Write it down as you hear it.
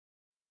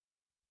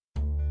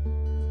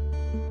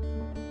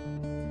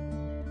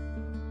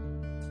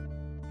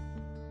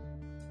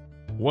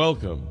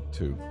Welcome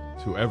to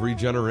Every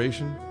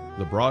Generation,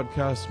 the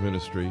broadcast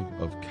ministry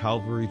of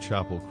Calvary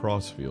Chapel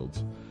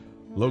Crossfields,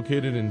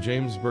 located in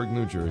Jamesburg,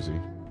 New Jersey,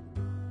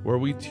 where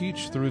we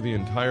teach through the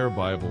entire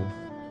Bible,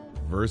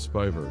 verse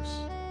by verse,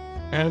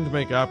 and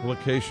make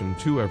application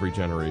to every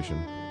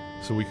generation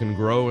so we can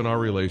grow in our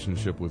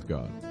relationship with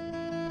God.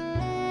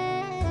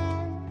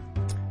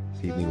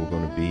 This evening we're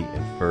going to be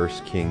in 1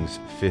 Kings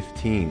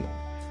 15.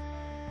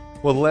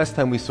 Well, the last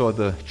time we saw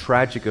the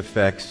tragic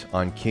effects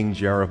on King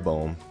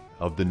Jeroboam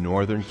of the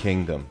northern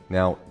kingdom.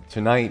 Now,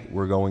 tonight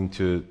we're going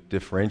to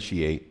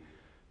differentiate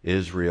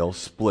Israel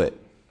split,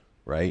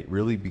 right?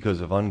 Really,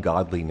 because of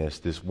ungodliness,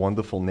 this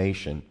wonderful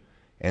nation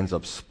ends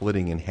up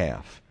splitting in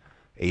half.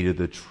 10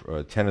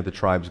 of the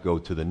tribes go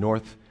to the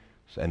north,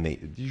 and they're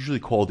usually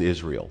called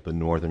Israel, the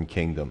northern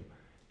kingdom.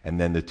 And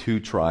then the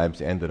 2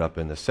 tribes ended up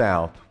in the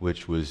south,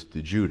 which was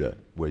the Judah,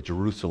 where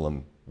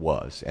Jerusalem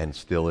was and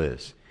still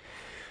is.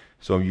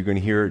 So you're going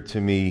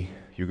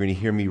to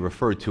hear me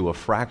refer to a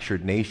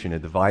fractured nation, a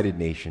divided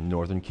nation,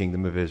 northern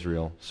kingdom of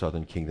Israel,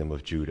 southern kingdom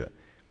of Judah.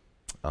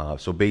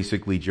 So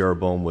basically,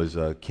 Jeroboam was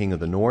a king of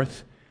the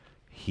north.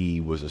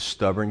 He was a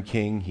stubborn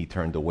king. He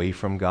turned away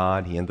from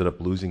God. He ended up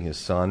losing his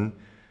son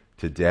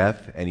to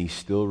death, and he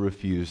still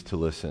refused to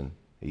listen.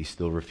 He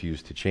still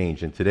refused to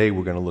change. And today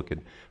we're going to look at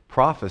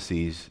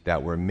prophecies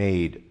that were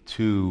made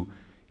to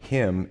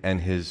him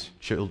and his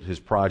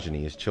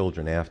progeny, his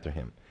children after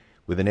him,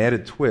 with an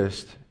added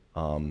twist.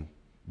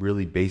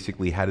 Really,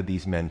 basically, how did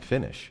these men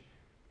finish?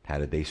 How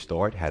did they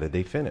start? How did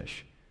they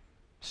finish?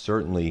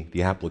 Certainly,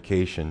 the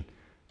application,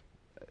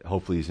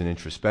 hopefully, is an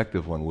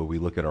introspective one where we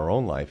look at our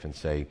own life and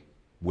say,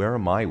 where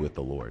am I with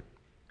the Lord?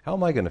 How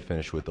am I going to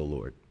finish with the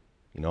Lord?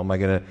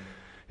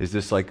 Is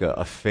this like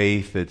a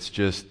faith that's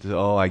just,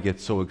 I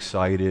get so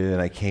excited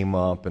and I came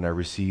up and I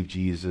received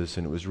Jesus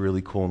and it was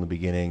really cool in the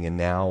beginning and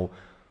now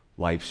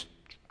life's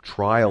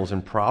trials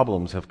and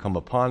problems have come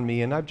upon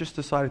me and I've just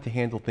decided to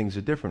handle things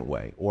a different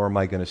way? Or am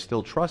I going to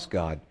still trust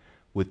God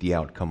with the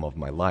outcome of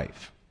my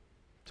life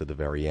to the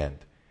very end?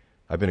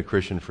 I've been a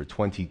Christian for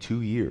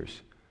 22 years,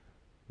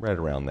 right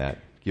around that,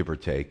 give or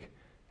take.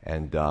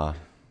 And,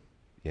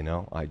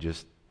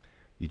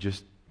 you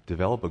just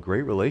develop a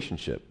great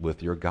relationship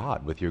with your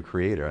God, with your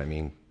Creator. I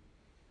mean,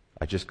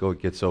 I just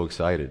get so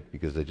excited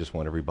because I just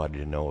want everybody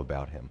to know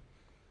about Him.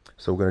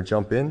 So we're going to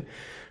jump in.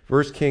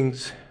 1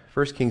 Kings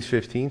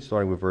 15,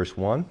 starting with verse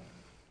 1.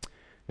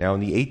 Now,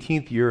 in the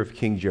 18th year of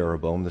King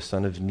Jeroboam, the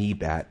son of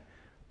Nebat,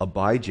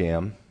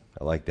 Abijam,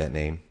 I like that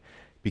name,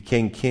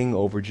 became king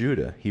over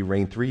Judah. He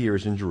reigned 3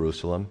 years in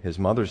Jerusalem. His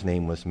mother's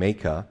name was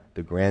Maacah,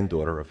 the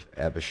granddaughter of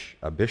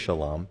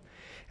Abishalom,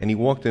 and he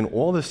walked in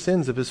all the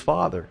sins of his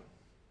father.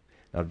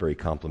 Not very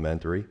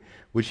complimentary,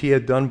 which he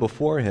had done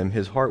before him.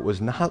 His heart was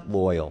not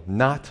loyal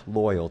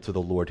to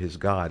the Lord his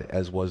God,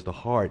 as was the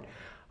heart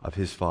of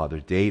his father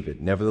David.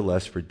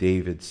 Nevertheless, for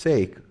David's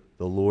sake,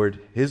 the Lord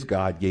his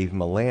God gave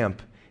him a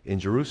lamp in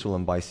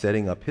Jerusalem by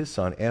setting up his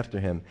son after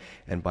him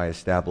and by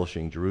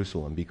establishing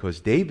Jerusalem,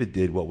 because David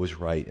did what was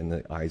right in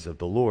the eyes of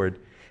the Lord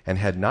and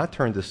had not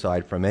turned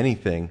aside from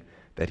anything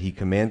that he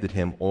commanded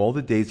him all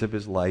the days of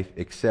his life,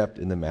 except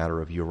in the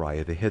matter of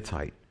Uriah the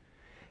Hittite.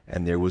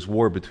 And there was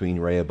war between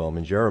Rehoboam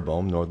and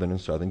Jeroboam, northern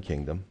and southern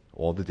kingdom,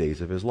 all the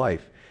days of his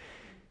life.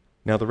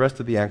 Now the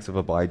rest of the acts of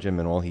Abijam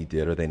and all he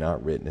did, are they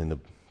not written in the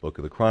book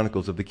of the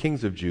Chronicles of the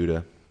kings of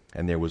Judah?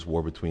 And there was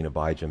war between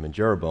Abijam and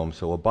Jeroboam.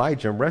 So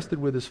Abijam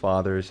rested with his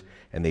fathers,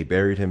 and they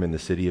buried him in the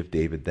city of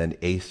David. Then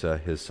Asa,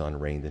 his son,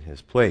 reigned in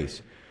his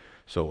place.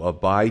 So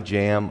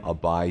Abijah,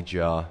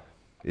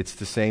 it's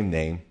the same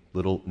name.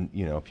 Little,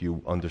 if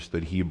you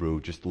understood Hebrew,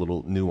 just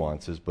little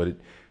nuances, but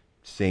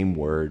same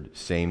word,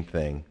 same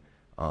thing.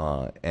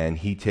 And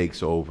he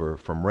takes over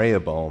from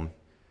Rehoboam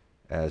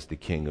as the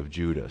king of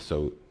Judah.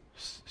 So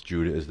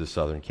Judah is the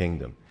southern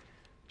kingdom.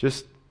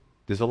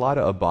 There's a lot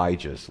of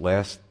Abijahs.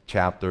 Last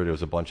chapter, there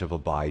was a bunch of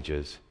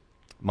Abijahs.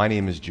 My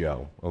name is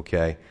Joe,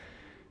 okay?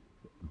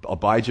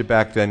 Abijah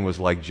back then was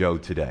like Joe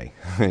today.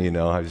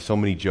 There's so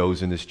many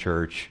Joes in this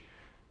church.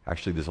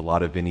 Actually, there's a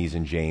lot of Vinnies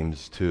and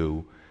James,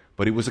 too.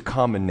 But it was a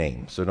common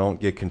name, so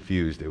don't get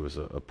confused. There was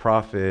a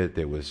prophet,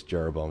 there was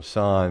Jeroboam's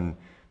son,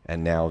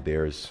 and now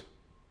there's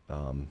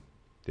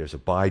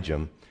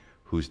Abijam,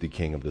 who's the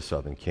king of the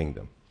southern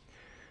kingdom.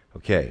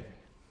 Okay,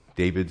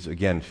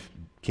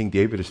 King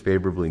David is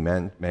favorably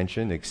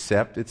mentioned,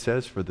 except, it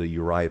says, for the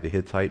Uriah the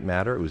Hittite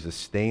matter. It was a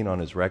stain on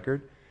his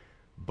record,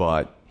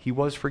 but he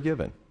was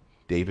forgiven.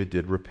 David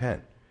did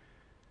repent.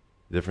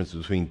 The difference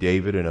between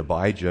David and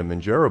Abijam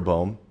and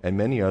Jeroboam and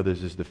many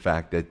others is the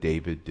fact that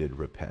David did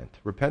repent.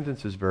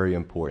 Repentance is very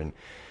important.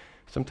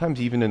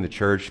 Sometimes even in the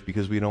church,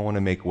 because we don't want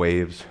to make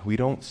waves, we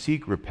don't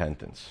seek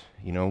repentance.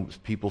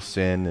 People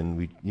sin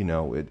and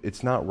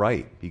it's not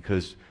right,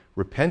 because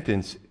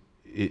repentance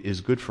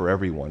is good for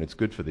everyone. It's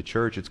good for the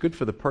church. It's good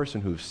for the person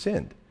who's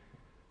sinned,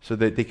 so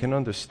that they can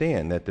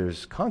understand that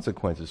there's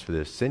consequences for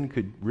this. Sin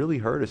could really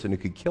hurt us and it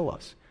could kill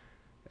us.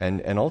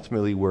 And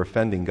ultimately we're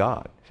offending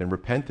God. And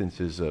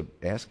repentance is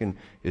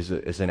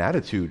an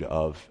attitude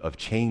of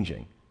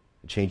changing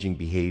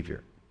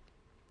behavior.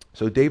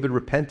 So David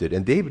repented,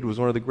 and David was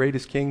one of the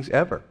greatest kings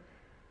ever.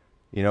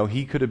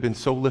 He could have been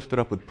so lifted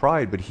up with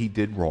pride, but he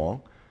did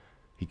wrong.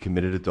 He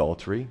committed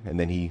adultery, and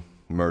then he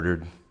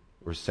murdered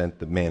or sent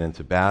the man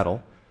into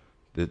battle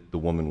that the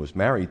woman was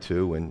married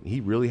to, and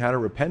he really had to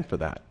repent for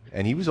that.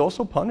 And he was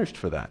also punished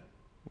for that,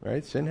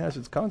 right? Sin has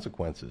its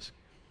consequences.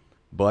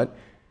 But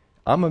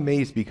I'm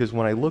amazed because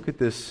when I look at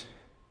this,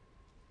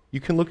 you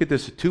can look at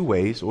this two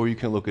ways, or you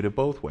can look at it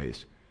both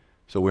ways.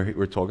 So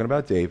we're talking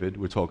about David,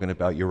 we're talking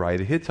about Uriah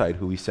the Hittite,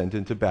 who he sent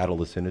into battle,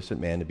 this innocent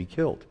man, to be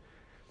killed.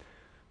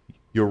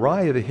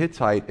 Uriah the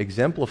Hittite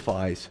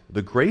exemplifies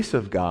the grace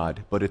of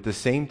God, but at the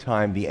same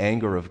time the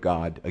anger of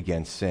God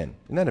against sin.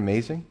 Isn't that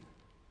amazing?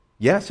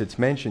 Yes, it's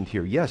mentioned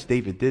here. Yes,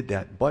 David did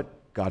that, but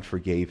God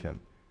forgave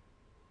him.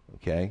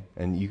 Okay?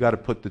 And you got to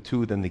put the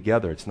two of them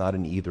together. It's not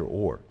an either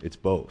or. It's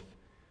both.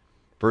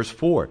 Verse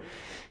 4,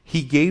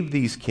 he gave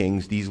these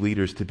kings, these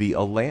leaders, to be a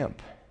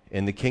lamp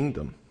in the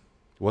kingdom.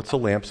 What's a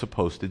lamp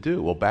supposed to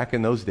do? Well, back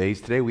in those days,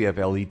 today we have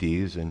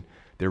LEDs, and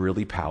they're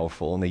really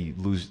powerful, and they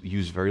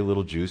use very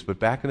little juice. But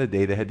back in the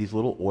day, they had these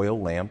little oil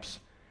lamps,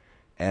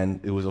 and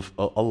it was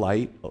a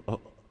light, a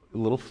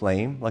little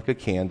flame, like a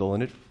candle,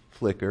 and it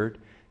flickered.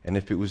 And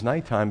if it was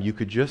nighttime, you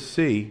could just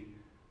see,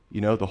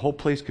 the whole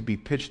place could be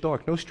pitch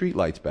dark. No street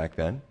lights back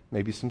then,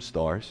 maybe some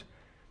stars.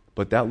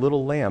 But that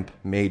little lamp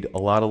made a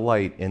lot of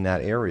light in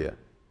that area.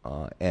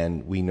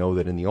 And we know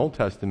that in the Old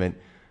Testament,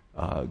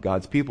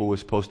 God's people were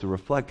supposed to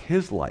reflect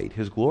His light,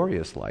 His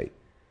glorious light.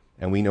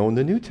 And we know in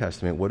the New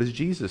Testament, what does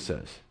Jesus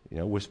says?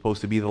 We're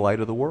supposed to be the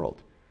light of the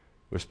world.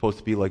 We're supposed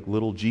to be like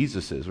little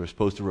Jesuses. We're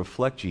supposed to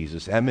reflect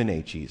Jesus,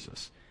 emanate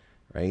Jesus.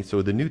 Right?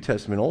 So the New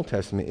Testament, Old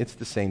Testament, it's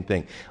the same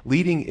thing.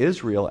 Leading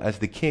Israel as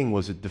the king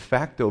was a de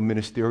facto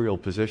ministerial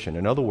position.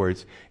 In other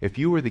words, if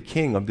you were the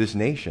king of this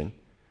nation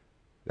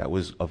that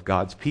was of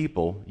God's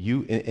people,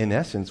 you, in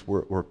essence,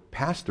 were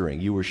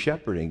pastoring. You were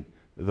shepherding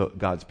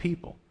God's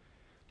people.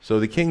 So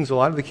a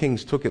lot of the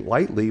kings took it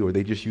lightly, or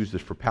they just used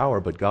it for power,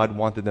 but God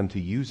wanted them to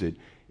use it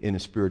in a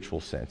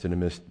spiritual sense, in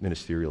a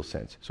ministerial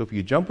sense. So if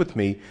you jump with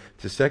me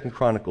to 2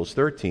 Chronicles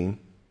 13,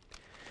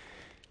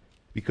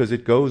 because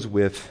it goes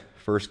with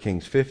 1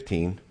 Kings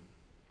 15.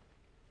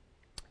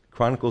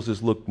 Chronicles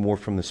is looked more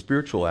from the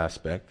spiritual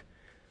aspect.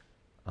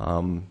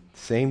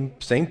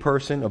 Same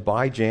person,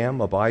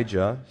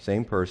 Abijah,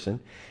 same person.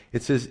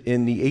 It says,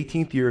 in the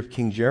 18th year of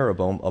King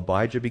Jeroboam,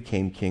 Abijah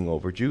became king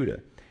over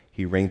Judah.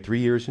 He reigned 3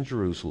 years in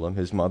Jerusalem.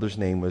 His mother's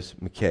name was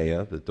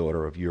Micaiah, the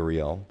daughter of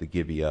Uriel,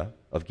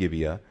 of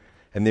Gibeah.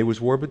 And there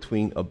was war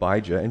between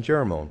Abijah and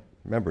Jeroboam.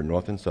 Remember,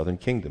 north and southern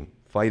kingdom,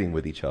 fighting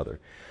with each other.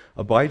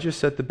 Abijah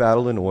set the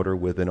battle in order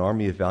with an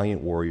army of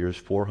valiant warriors,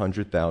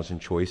 400,000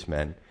 choice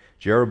men.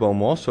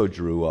 Jeroboam also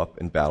drew up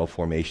in battle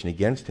formation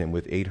against him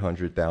with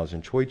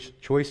 800,000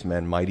 choice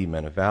men, mighty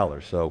men of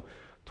valor. So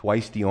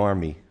twice the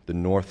army the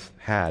north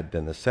had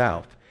than the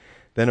south.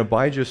 Then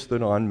Abijah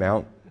stood on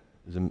Mount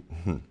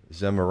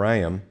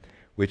Zemaraim,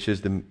 which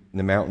is the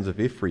mountains of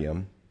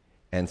Ephraim,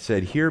 and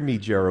said, "Hear me,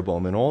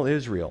 Jeroboam, and all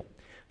Israel.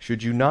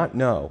 Should you not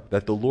know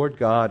that the Lord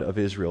God of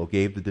Israel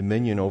gave the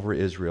dominion over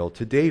Israel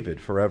to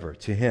David forever,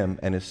 to him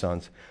and his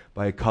sons,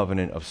 by a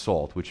covenant of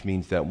salt," which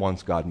means that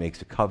once God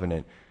makes a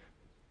covenant,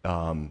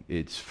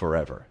 it's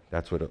forever.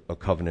 That's what a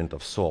covenant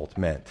of salt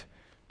meant.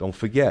 Don't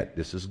forget,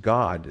 this is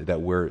God,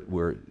 that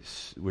we're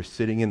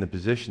sitting in the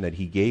position that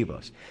He gave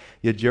us.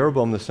 Yet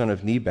Jeroboam the son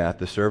of Nebat,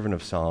 the servant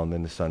of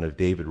Solomon, the son of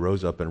David,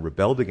 rose up and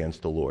rebelled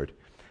against the Lord.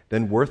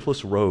 Then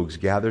worthless rogues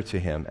gathered to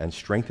him and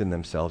strengthened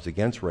themselves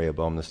against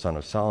Rehoboam the son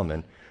of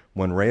Solomon,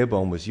 when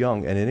Rehoboam was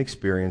young and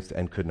inexperienced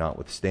and could not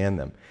withstand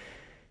them.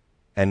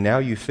 And now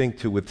you think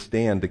to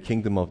withstand the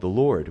kingdom of the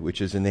Lord,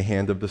 which is in the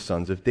hand of the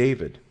sons of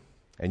David.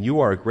 And you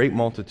are a great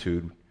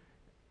multitude,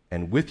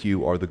 and with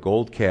you are the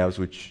gold calves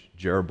which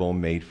Jeroboam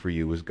made for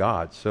you as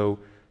gods. So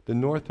the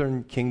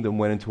northern kingdom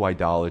went into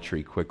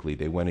idolatry quickly.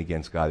 They went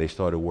against God. They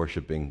started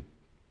worshiping,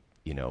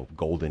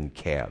 golden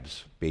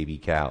calves, baby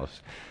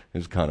cows. It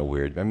was kind of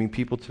weird. I mean,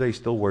 people today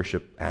still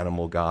worship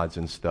animal gods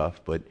and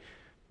stuff, but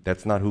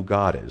that's not who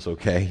God is,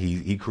 okay?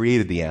 He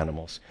created the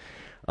animals.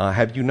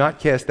 Have you not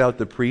cast out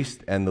the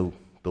priest and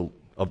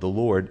of the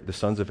Lord, the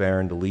sons of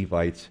Aaron, the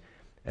Levites,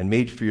 and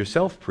made for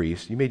yourself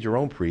priests? You made your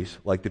own priests,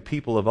 like the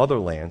people of other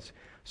lands,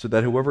 so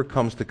that whoever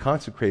comes to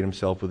consecrate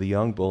himself with a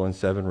young bull and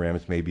 7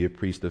 rams may be a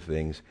priest of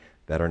things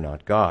that are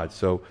not God.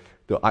 So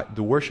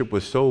the worship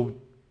was so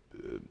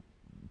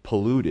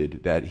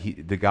polluted that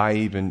the guy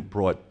even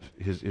brought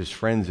his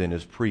friends in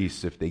as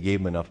priests if they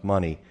gave him enough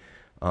money.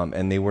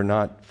 And they were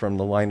not from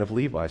the line of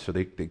Levi, so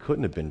they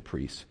couldn't have been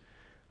priests.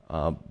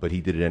 But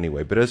he did it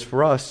anyway. But as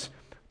for us,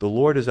 the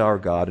Lord is our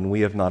God, and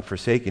we have not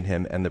forsaken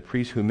him, and the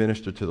priests who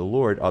minister to the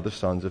Lord are the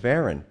sons of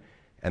Aaron,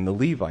 and the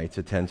Levites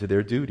attend to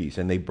their duties,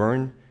 and they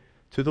burn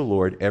to the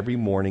Lord every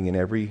morning and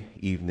every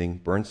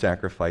evening burnt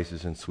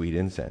sacrifices and sweet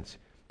incense.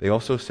 They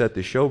also set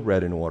the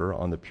showbread in order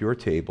on the pure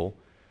table,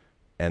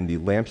 and the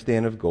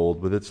lampstand of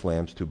gold with its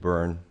lamps to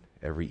burn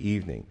every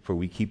evening. For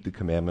we keep the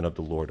commandment of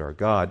the Lord our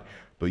God,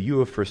 but you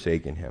have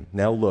forsaken him.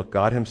 Now look,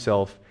 God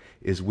himself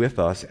is with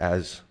us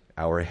as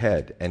our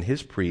head, and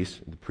his priests,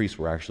 the priests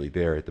were actually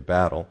there at the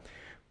battle,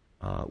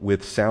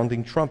 with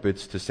sounding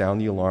trumpets to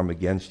sound the alarm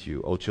against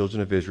you. O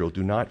children of Israel,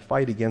 do not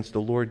fight against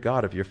the Lord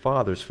God of your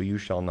fathers, for you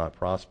shall not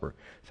prosper.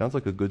 Sounds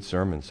like a good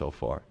sermon so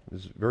far.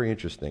 It's very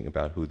interesting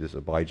about who this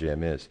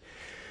Abijam is.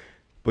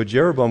 But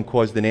Jeroboam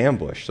caused an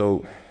ambush.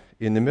 So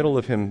in the middle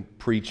of him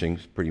preaching,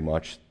 pretty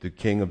much, the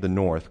king of the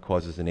north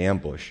causes an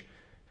ambush,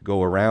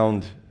 go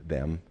around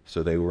them,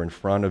 so they were in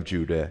front of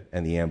Judah,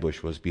 and the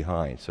ambush was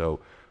behind. So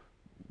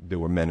there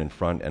were men in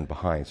front and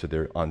behind, so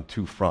they're on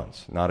two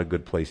fronts. Not a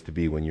good place to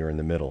be when you're in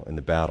the middle, in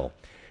the battle.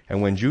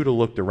 And when Judah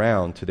looked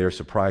around, to their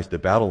surprise, the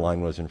battle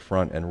line was in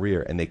front and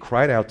rear, and they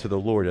cried out to the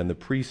Lord, and the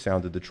priests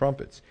sounded the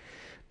trumpets.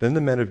 Then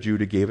the men of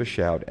Judah gave a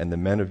shout, and the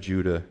men of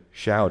Judah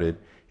shouted.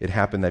 It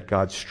happened that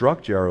God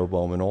struck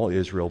Jeroboam and all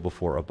Israel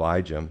before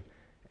Abijam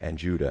and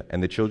Judah.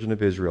 And the children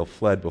of Israel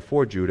fled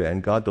before Judah,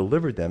 and God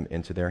delivered them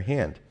into their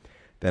hand.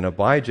 Then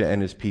Abijah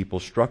and his people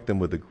struck them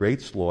with a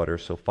great slaughter,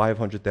 so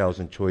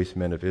 500,000 choice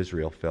men of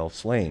Israel fell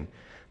slain.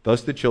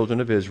 Thus the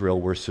children of Israel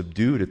were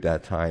subdued at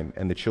that time,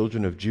 and the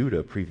children of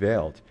Judah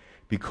prevailed,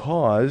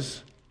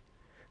 because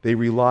they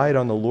relied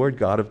on the Lord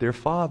God of their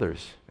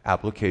fathers.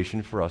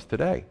 Application for us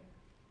today.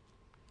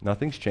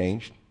 Nothing's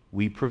changed.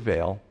 We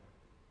prevail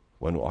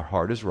when our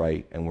heart is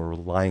right, and we're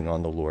relying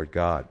on the Lord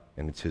God,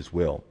 and it's his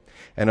will.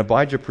 And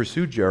Abijah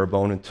pursued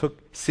Jeroboam and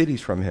took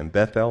cities from him,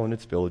 Bethel and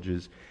its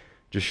villages,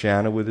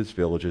 Jeshanah with its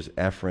villages,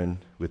 Ephron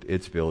with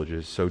its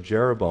villages. So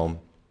Jeroboam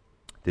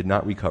did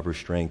not recover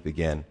strength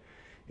again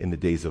in the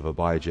days of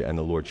Abijah, and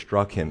the Lord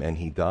struck him, and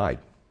he died.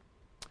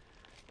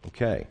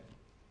 Okay.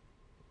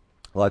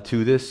 A lot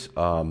to this.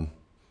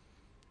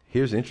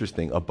 Here's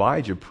interesting.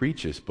 Abijah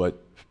preaches,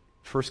 but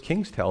 1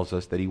 Kings tells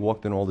us that he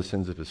walked in all the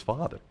sins of his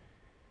father.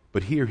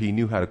 But here he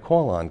knew how to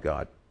call on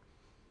God.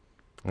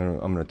 I'm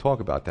going to talk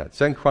about that.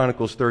 2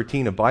 Chronicles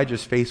 13,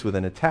 Abijah's faced with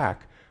an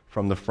attack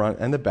from the front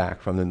and the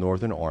back from the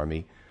northern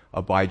army.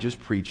 Abijah's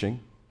preaching,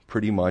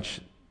 pretty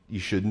much, you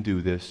shouldn't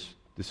do this.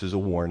 This is a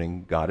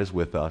warning. God is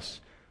with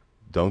us.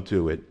 Don't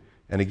do it.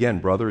 And again,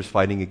 brother is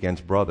fighting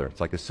against brother.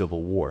 It's like a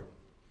civil war.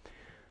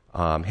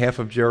 Half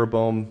of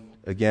Jeroboam,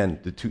 again,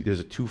 there's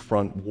a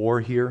two-front war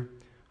here.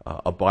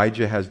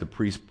 Abijah has the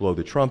priests blow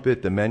the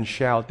trumpet. The men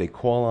shout. They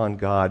call on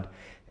God.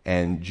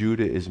 And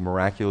Judah is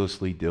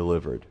miraculously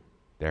delivered.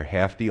 They're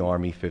half the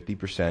army,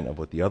 50% of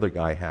what the other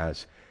guy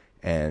has.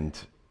 And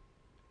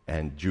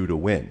Judah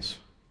wins,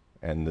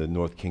 and the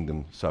north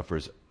kingdom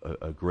suffers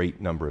a great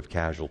number of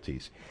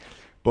casualties.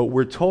 But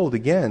we're told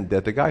again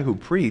that the guy who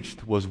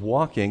preached was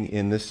walking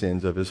in the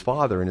sins of his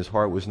father, and his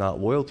heart was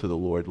not loyal to the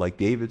Lord like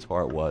David's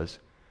heart was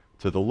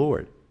to the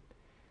Lord.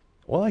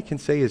 All I can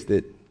say is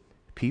that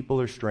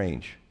people are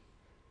strange,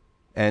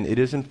 and it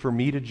isn't for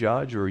me to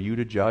judge or you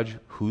to judge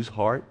whose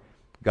heart.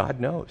 God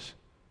knows.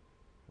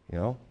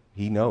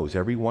 He knows,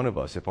 every one of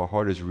us, if our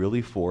heart is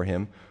really for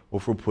him or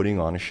if we're putting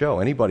on a show.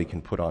 Anybody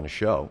can put on a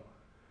show.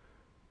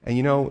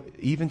 And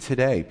even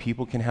today,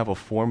 people can have a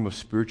form of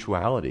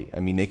spirituality. I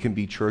mean, they can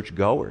be church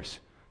goers.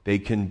 They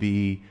can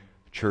be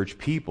church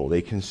people.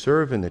 They can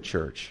serve in the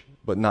church,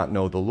 but not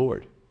know the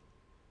Lord.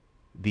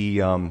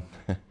 The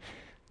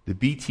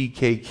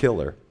BTK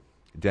killer,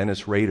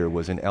 Dennis Rader,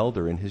 was an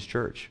elder in his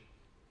church.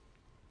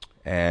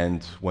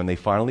 And when they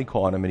finally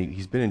caught him, and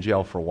he's been in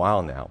jail for a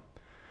while now,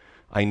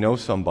 I know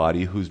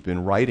somebody who's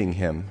been writing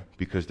him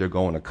because they're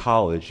going to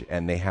college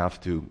and they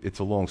have to, it's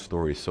a long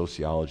story,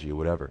 sociology or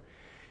whatever.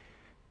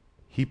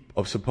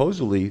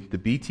 Supposedly,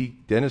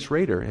 Dennis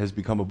Rader has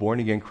become a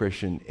born-again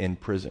Christian in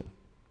prison.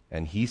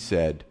 And he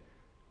said,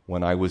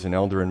 when I was an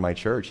elder in my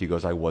church, he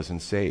goes, I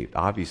wasn't saved.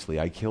 Obviously,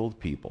 I killed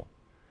people.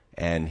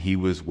 And he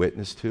was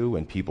witnessed to,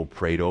 and people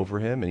prayed over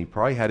him, and he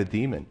probably had a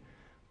demon.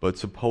 But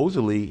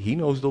supposedly, he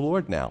knows the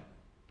Lord now.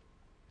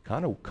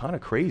 Kind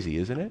of crazy,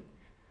 isn't it?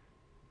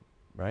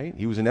 Right?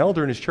 He was an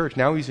elder in his church.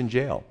 Now he's in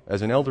jail.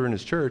 As an elder in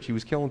his church, he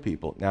was killing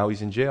people. Now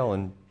he's in jail,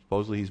 and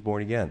supposedly he's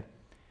born again.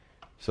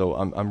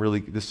 So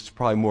this is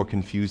probably more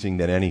confusing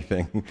than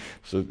anything.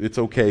 So it's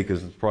okay,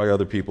 because probably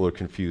other people are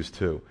confused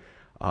too.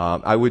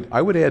 I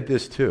would add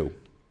this too.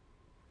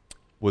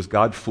 Was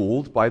God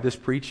fooled by this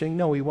preaching?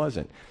 No, he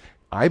wasn't.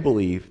 I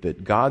believe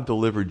that God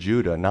delivered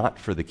Judah not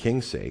for the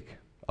king's sake,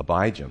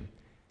 Abijam.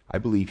 I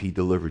believe he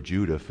delivered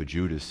Judah for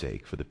Judah's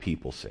sake, for the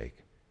people's sake.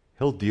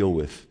 He'll deal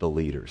with the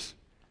leaders,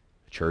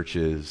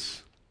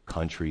 churches,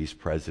 countries,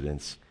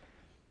 presidents.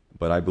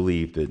 But I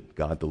believe that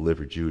God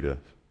delivered Judah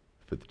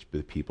for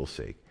the people's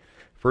sake.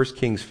 1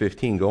 Kings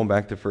 15, going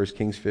back to 1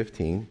 Kings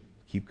 15,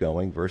 keep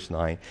going, verse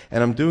 9.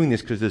 And I'm doing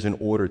this because there's an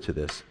order to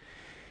this.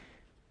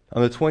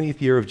 On the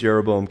 20th year of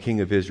Jeroboam, king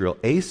of Israel,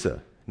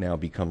 Asa now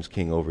becomes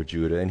king over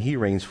Judah, and he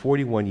reigns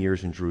 41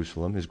 years in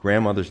Jerusalem. His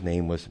grandmother's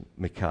name was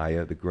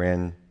Micaiah, the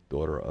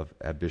granddaughter of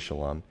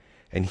Abishalom.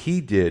 And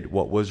he did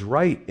what was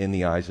right in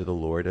the eyes of the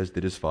Lord, as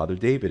did his father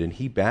David. And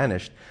he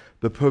banished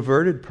the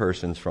perverted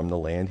persons from the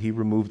land. He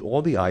removed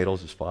all the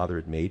idols his father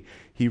had made.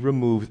 He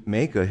removed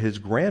Maacah, his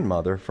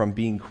grandmother, from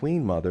being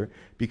queen mother,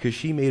 because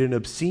she made an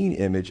obscene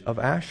image of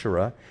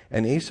Asherah.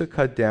 And Asa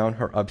cut down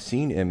her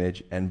obscene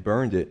image and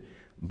burned it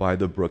by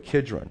the brook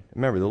Kidron.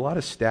 Remember, there were a lot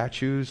of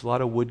statues, a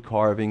lot of wood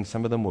carvings.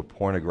 Some of them were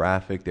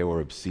pornographic. They were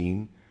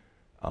obscene.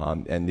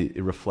 And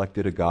it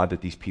reflected a God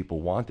that these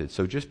people wanted.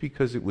 So just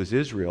because it was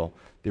Israel,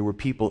 there were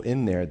people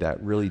in there that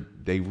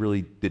they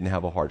really didn't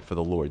have a heart for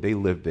the Lord. They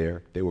lived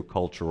there. They were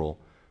cultural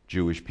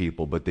Jewish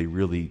people, but they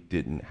really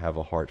didn't have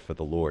a heart for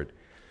the Lord.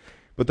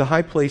 But the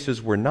high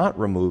places were not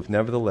removed.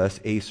 Nevertheless,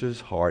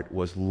 Asa's heart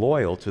was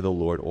loyal to the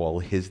Lord all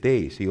his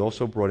days. He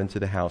also brought into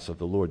the house of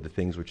the Lord the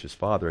things which his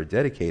father had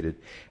dedicated,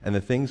 and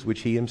the things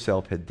which he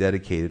himself had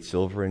dedicated,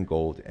 silver and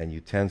gold and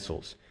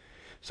utensils.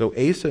 So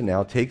Asa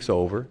now takes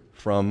over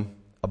from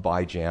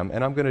Abijam,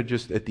 and I'm going to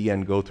just at the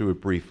end go through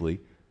it briefly,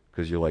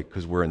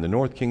 because we're in the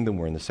north kingdom,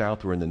 we're in the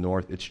south, we're in the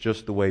north. It's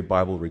just the way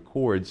Bible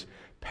records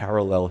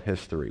parallel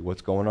history.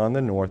 What's going on in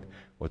the north,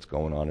 what's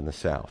going on in the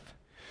south.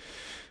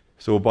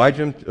 So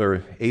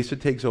Asa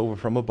takes over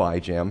from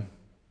Abijam,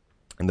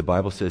 and the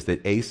Bible says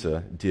that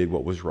Asa did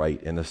what was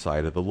right in the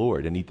sight of the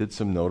Lord, and he did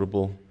some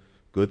notable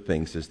good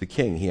things as the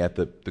king. He had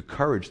the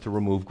courage to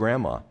remove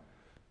Grandma.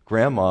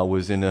 Grandma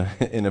was in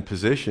a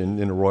position,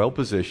 in a royal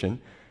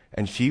position,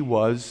 and she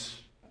was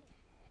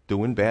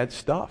doing bad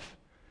stuff.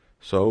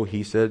 So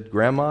he said,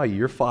 Grandma,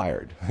 you're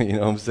fired. You know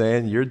what I'm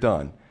saying? You're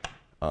done.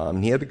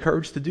 He had the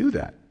courage to do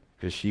that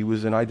because she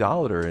was an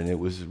idolater and it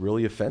was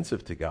really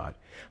offensive to God.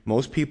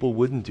 Most people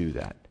wouldn't do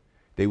that.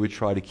 They would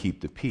try to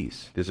keep the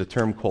peace. There's a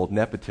term called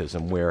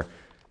nepotism where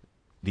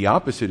the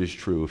opposite is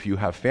true. If you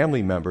have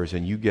family members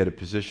and you get a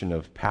position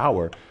of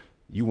power,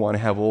 you want to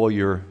have all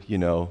your,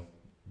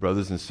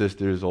 brothers and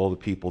sisters, all the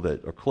people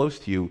that are close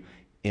to you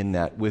in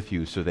that with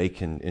you so they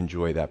can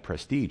enjoy that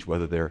prestige,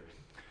 whether they're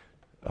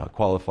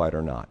qualified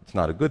or not. It's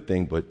not a good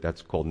thing, but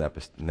that's called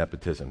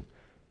nepotism.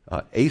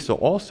 Asa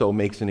also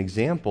makes an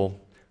example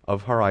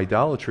of her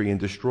idolatry and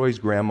destroys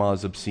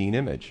Grandma's obscene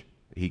image.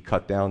 He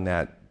cut down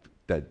that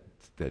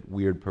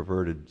weird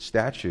perverted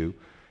statue,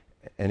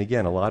 and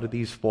again, a lot of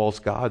these false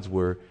gods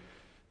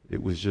they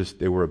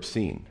were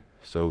obscene.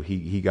 So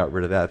he got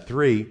rid of that.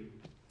 3,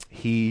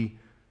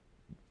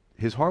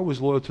 his heart was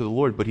loyal to the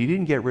Lord, but he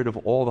didn't get rid of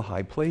all the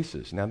high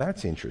places. Now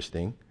that's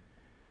interesting.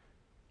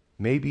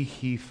 Maybe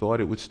he thought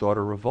it would start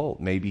a revolt.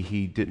 Maybe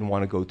he didn't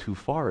want to go too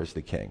far as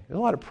the king. There's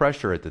a lot of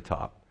pressure at the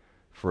top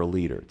for a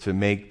leader to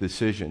make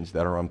decisions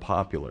that are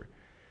unpopular.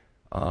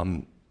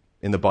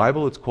 In the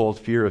Bible, it's called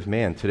fear of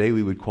man. Today,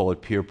 we would call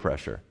it peer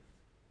pressure.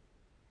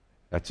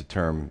 That's a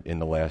term in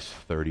the last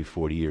 30,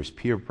 40 years,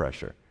 peer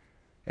pressure.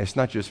 And it's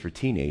not just for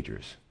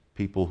teenagers.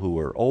 People who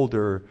are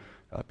older,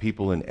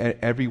 people in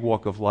every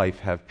walk of life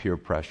have peer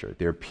pressure.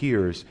 Their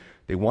peers,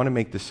 they want to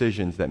make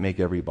decisions that make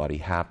everybody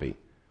happy.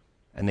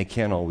 And they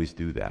can't always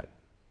do that.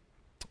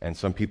 And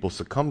some people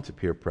succumb to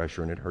peer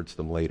pressure and it hurts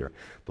them later.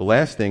 The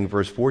last thing,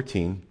 verse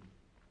 14,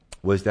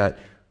 was that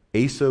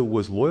Asa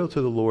was loyal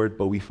to the Lord,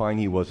 but we find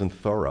he wasn't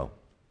thorough.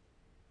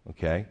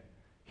 Okay?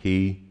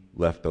 He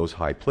left those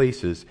high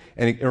places.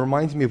 And it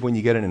reminds me of when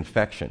you get an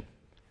infection.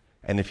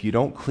 And if you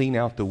don't clean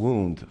out the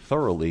wound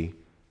thoroughly,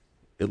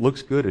 it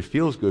looks good, it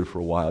feels good for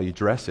a while, you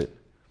dress it.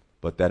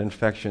 But that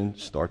infection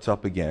starts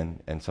up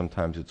again, and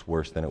sometimes it's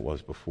worse than it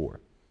was before.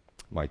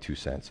 My 2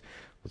 cents.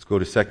 Let's go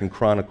to 2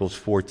 Chronicles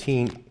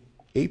 14,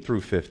 8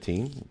 through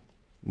 15.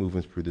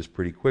 Moving through this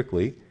pretty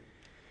quickly.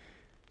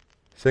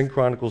 2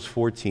 Chronicles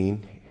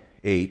 14,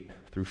 8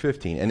 through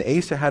 15. And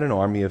Asa had an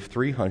army of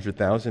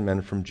 300,000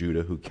 men from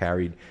Judah who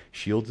carried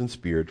shields and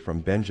spears,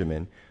 from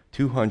Benjamin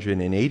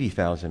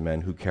 280,000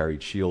 men who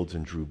carried shields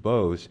and drew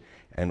bows,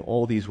 and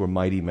all these were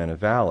mighty men of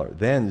valor.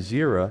 Then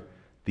Zerah,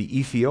 the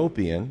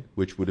Ethiopian,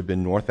 which would have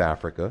been North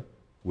Africa,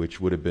 which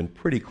would have been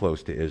pretty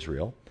close to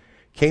Israel,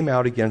 came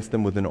out against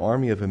them with an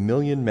army of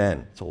 1,000,000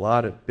 men. It's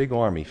a big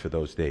army for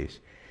those days.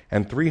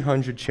 And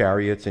 300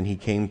 chariots, and he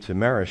came to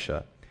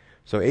Mareshah.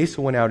 So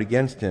Asa went out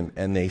against him,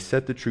 and they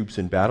set the troops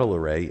in battle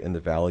array in the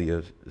valley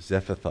of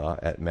Zephathah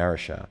at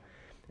Mareshah.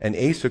 And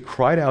Asa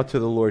cried out to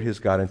the Lord his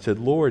God and said,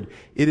 Lord,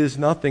 it is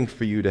nothing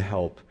for you to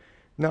help.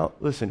 Now,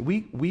 listen,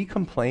 we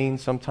complain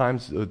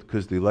sometimes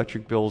because the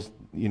electric bills,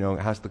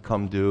 has to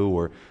come due,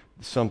 or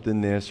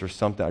something this or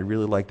something. I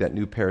really like that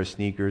new pair of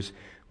sneakers.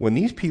 When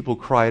these people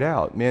cried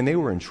out, man, they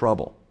were in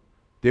trouble.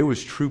 There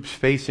was troops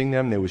facing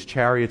them. There was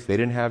chariots. They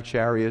didn't have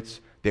chariots.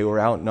 They were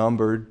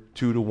outnumbered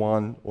 2 to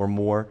 1 or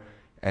more.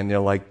 And they're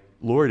like,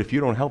 Lord, if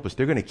you don't help us,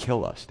 they're going to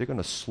kill us. They're going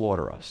to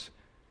slaughter us.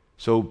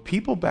 So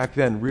people back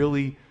then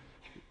really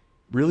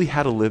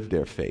had to live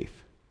their faith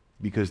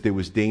because there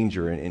was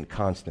danger and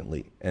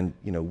constantly. And,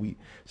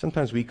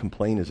 sometimes we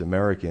complain as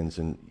Americans,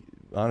 and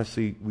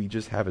honestly, we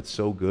just have it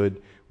so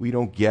good. We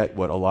don't get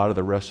what a lot of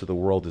the rest of the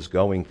world is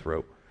going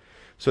through.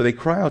 So they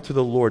cry out to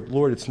the Lord,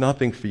 Lord, it's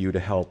nothing for you to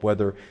help,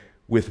 whether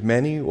with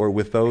many or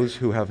with those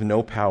who have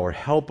no power.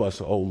 Help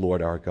us, O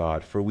Lord our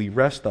God, for we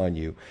rest on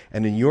you.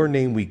 And in your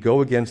name we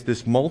go against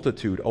this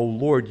multitude. O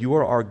Lord, you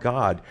are our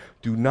God.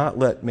 Do not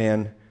let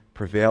man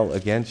prevail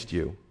against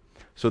you.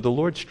 So the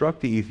Lord struck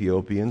the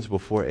Ethiopians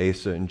before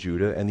Asa and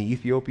Judah, and the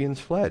Ethiopians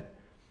fled.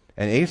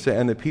 And Asa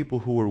and the people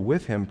who were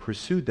with him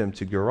pursued them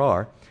to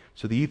Gerar.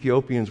 So the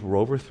Ethiopians were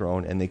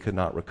overthrown, and they could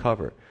not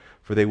recover.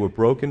 For they were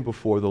broken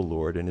before the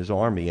Lord and his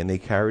army, and they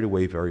carried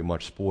away very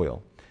much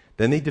spoil.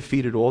 Then they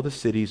defeated all the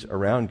cities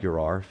around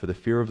Gerar, for the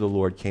fear of the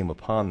Lord came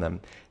upon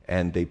them,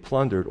 and they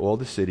plundered all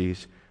the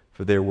cities,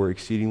 for there were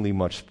exceedingly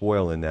much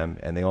spoil in them.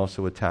 And they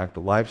also attacked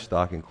the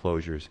livestock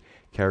enclosures,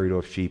 carried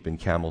off sheep and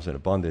camels in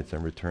abundance,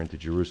 and returned to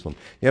Jerusalem.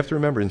 You have to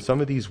remember, in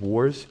some of these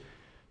wars,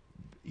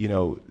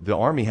 the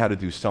army had to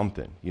do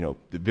something. The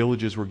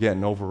villages were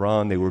getting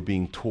overrun, they were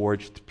being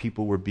torched,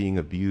 people were being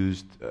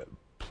abused,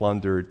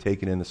 plundered,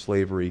 taken into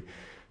slavery.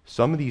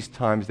 Some of these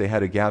times they had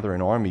to gather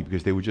an army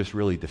because they were just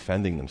really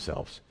defending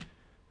themselves,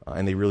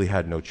 and they really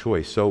had no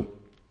choice. So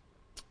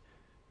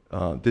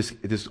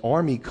this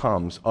army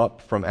comes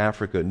up from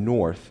Africa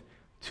north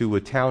to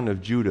a town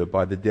of Judah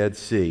by the Dead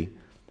Sea,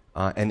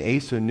 and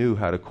Asa knew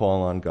how to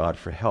call on God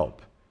for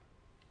help.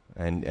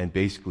 And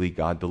basically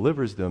God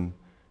delivers them,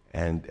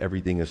 and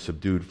everything is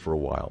subdued for a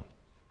while.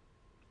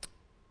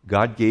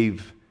 God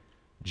gave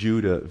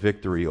Judah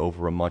victory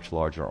over a much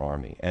larger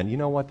army. And you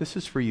know what? This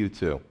is for you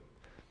too.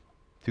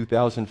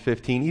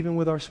 2015, even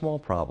with our small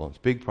problems,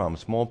 big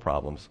problems, small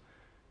problems,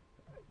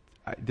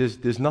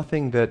 there's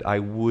nothing that I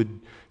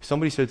would...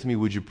 Somebody said to me,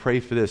 would you pray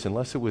for this?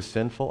 Unless it was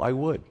sinful, I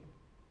would.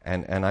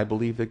 And I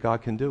believe that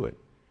God can do it.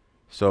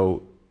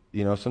 So,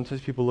 sometimes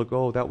people look,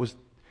 oh, that was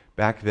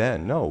back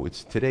then. No,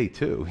 it's today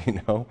too,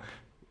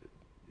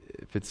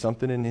 If it's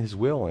something in his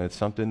will and it's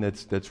something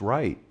that's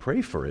right,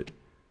 pray for it.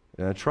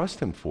 Trust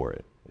him for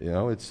it.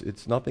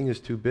 It's nothing is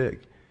too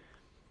big.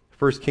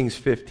 1 Kings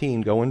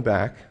 15, going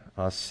back,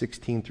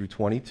 16 through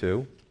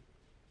 22.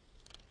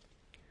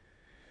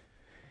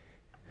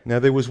 Now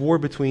there was war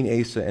between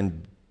Asa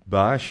and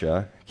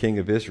Baasha, king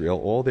of Israel,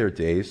 all their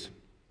days.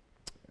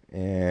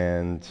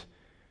 And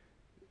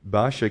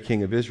Baasha,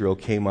 king of Israel,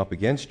 came up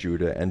against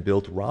Judah and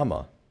built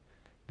Ramah,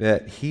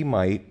 that he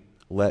might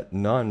let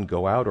none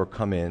go out or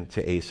come in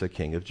to Asa,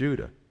 king of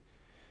Judah.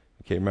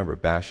 Okay, remember,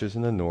 Baasha's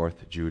in the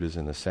north, Judah's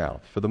in the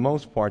south. For the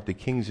most part, the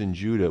kings in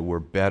Judah were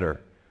better.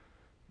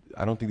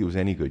 I don't think there was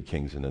any good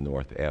kings in the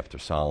north after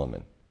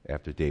Solomon,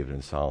 after David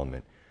and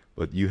Solomon.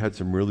 But you had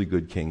some really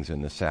good kings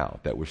in the south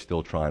that were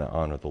still trying to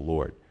honor the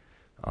Lord.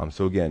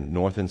 So again,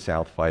 north and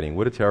south fighting.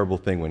 What a terrible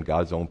thing when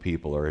God's own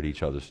people are at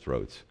each other's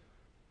throats.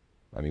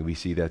 I mean, we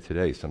see that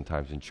today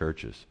sometimes in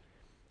churches.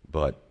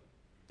 But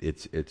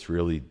it's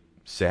really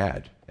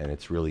sad, and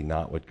it's really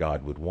not what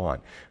God would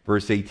want.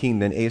 Verse 18,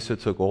 then Asa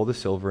took all the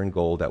silver and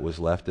gold that was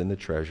left in the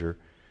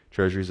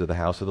treasuries of the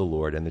house of the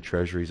Lord and the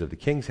treasuries of the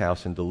king's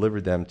house, and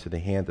delivered them to the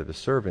hand of his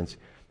servants.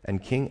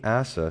 And King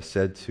Asa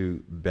said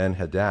to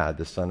Ben-Hadad,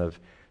 the son of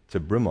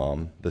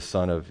Tabrimam, the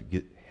son of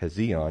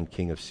Hezion,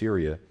 king of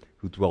Syria,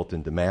 who dwelt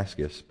in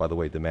Damascus. By the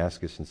way,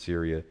 Damascus in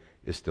Syria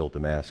is still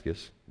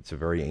Damascus. It's a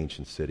very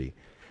ancient city.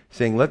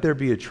 Saying, let there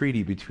be a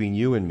treaty between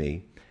you and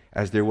me,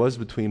 as there was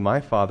between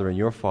my father and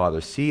your father.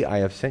 See, I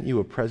have sent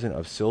you a present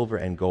of silver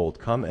and gold.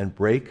 Come and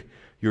break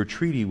your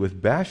treaty with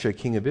Baasha,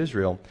 king of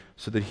Israel,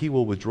 so that he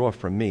will withdraw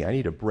from me. I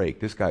need a break.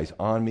 This guy's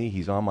on me.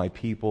 He's on my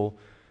people.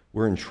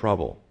 We're in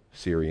trouble.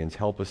 Syrians,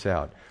 help us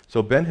out.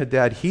 So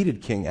Ben-Hadad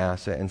heeded King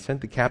Asa and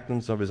sent the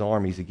captains of his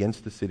armies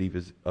against the city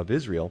of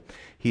Israel.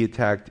 He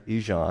attacked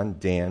Ijon,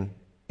 Dan,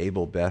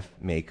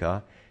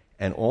 Abel-Beth-Maacah,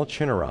 and all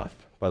Chinneroth.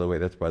 By the way,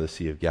 that's by the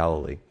Sea of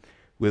Galilee,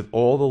 with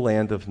all the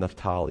land of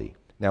Naphtali.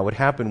 Now what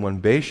happened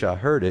when Baasha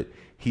heard it,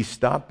 he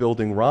stopped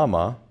building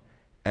Ramah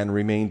and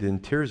remained in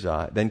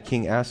Tirzah. Then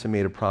King Asa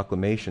made a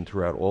proclamation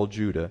throughout all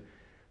Judah.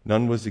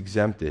 None was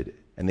exempted,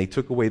 and they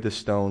took away the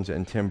stones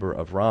and timber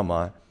of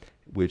Ramah,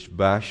 which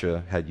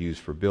Baasha had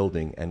used for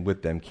building, and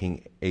with them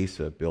King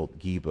Asa built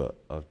Geba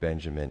of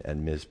Benjamin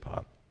and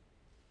Mizpah.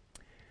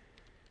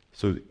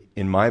 So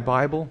in my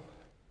Bible,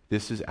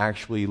 this is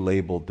actually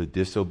labeled the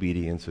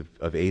disobedience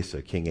of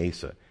Asa, King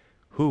Asa,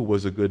 who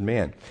was a good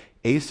man.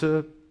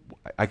 Asa,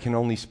 I can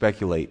only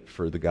speculate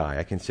for the guy.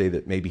 I can say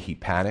that maybe he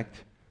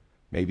panicked.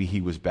 Maybe he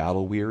was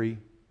battle weary.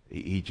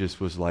 He just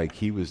was like,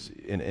 he was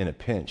in a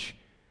pinch.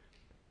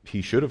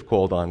 He should have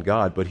called on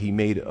God, but he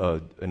made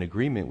an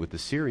agreement with the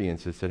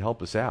Syrians that said,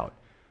 help us out.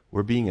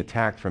 We're being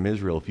attacked from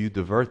Israel. If you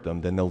divert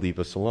them, then they'll leave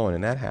us alone.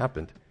 And that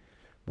happened.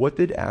 What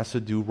did Asa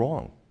do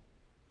wrong?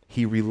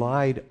 He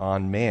relied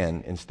on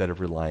man instead of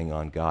relying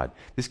on God.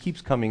 This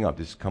keeps coming up.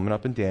 This is coming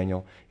up in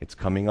Daniel. It's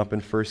coming up in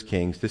 1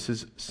 Kings. This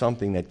is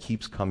something that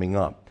keeps coming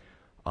up.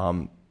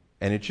 And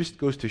it just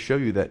goes to show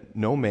you that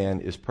no man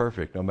is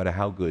perfect, no matter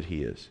how good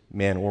he is,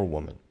 man or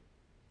woman.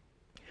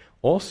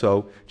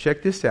 Also,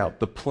 check this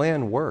out. The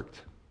plan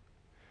worked.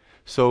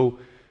 So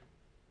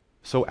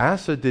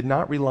Asa did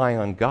not rely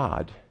on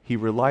God. He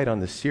relied on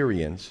the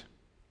Syrians,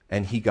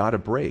 and he got a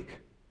break.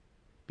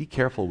 Be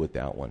careful with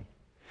that one.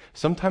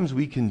 Sometimes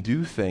we can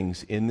do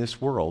things in this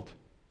world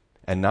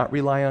and not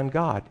rely on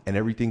God, and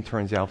everything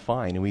turns out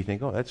fine, and we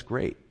think, oh, that's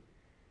great.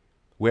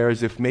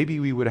 Whereas if maybe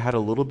we would have had a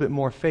little bit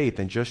more faith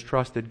and just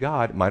trusted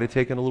God, it might have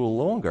taken a little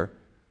longer,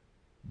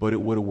 but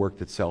it would have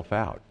worked itself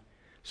out.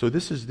 So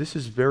this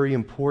is very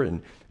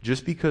important.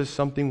 Just because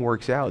something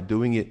works out,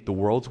 doing it the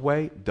world's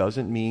way,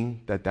 doesn't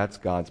mean that that's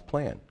God's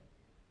plan.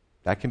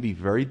 That can be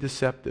very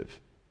deceptive,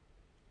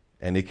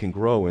 and it can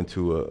grow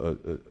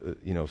into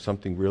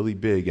something really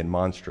big and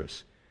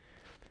monstrous.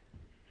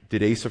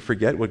 Did Asa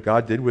forget what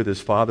God did with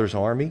his father's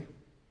army?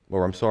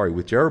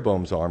 With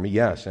Jeroboam's army,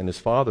 yes, and his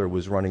father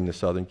was running the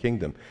southern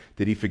kingdom.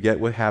 Did he forget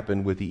what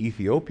happened with the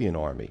Ethiopian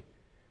army?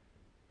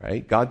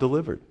 Right? God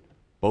delivered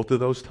both of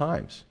those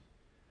times.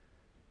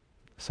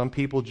 Some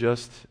people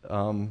just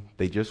want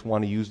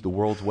to use the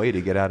world's way to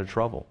get out of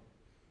trouble.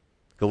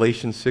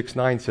 Galatians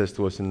 6:9 says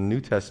to us in the New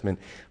Testament,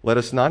 "Let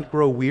us not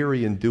grow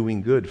weary in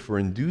doing good, for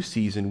in due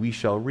season we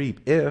shall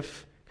reap,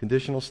 if,"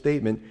 conditional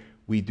statement,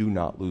 "we do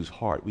not lose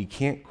heart." We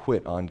can't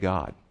quit on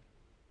God.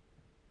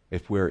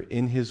 If we're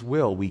in His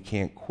will, we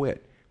can't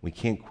quit. We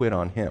can't quit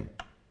on Him.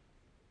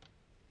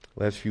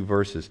 Last few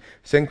verses.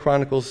 2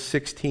 Chronicles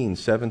 16,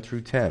 7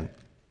 through 10.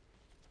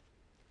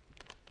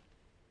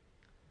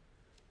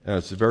 Now,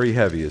 it's very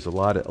heavy. There's a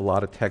lot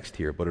of text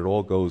here, but it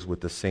all goes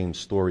with the same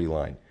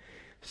storyline.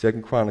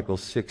 2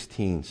 Chronicles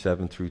 16,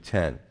 7 through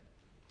 10.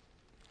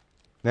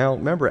 Now,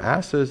 remember,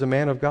 Asa is a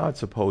man of God,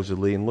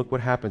 supposedly, and look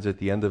what happens at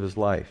the end of his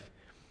life.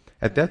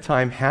 At that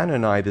time,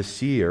 Hanani the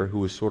seer, who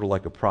was sort of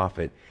like a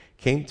prophet,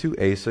 came to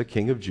Asa,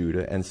 king of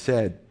Judah, and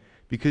said,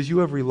 "Because you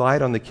have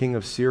relied on the king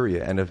of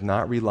Syria and have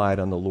not relied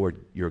on the Lord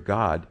your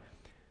God,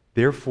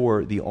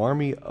 therefore the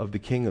army of the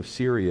king of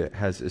Syria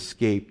has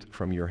escaped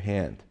from your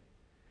hand."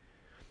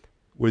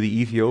 Were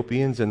the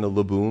Ethiopians and the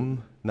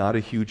Lubum not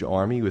a huge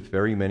army with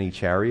very many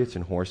chariots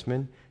and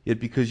horsemen? Yet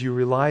because you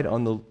relied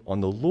on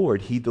the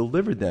Lord, He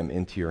delivered them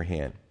into your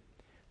hand.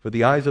 For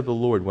the eyes of the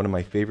Lord, one of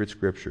my favorite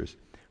scriptures,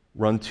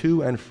 run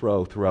to and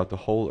fro throughout the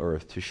whole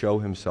earth to show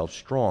Himself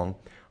strong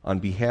on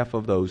behalf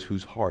of those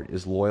whose heart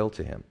is loyal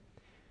to Him.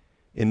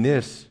 In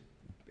this,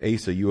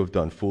 Asa, you have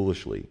done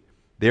foolishly.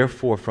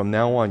 Therefore, from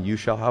now on you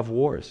shall have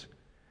wars.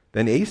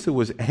 Then Asa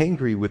was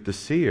angry with the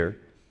seer,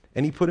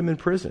 and he put him in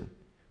prison.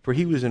 For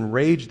he was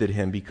enraged at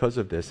him because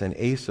of this, and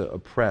Asa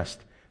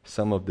oppressed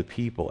some of the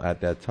people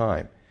at that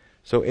time.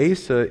 So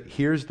Asa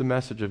hears the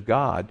message of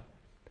God.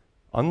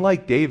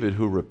 Unlike David,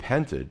 who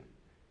repented,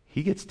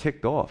 he gets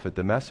ticked off at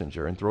the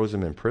messenger and throws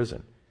him in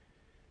prison.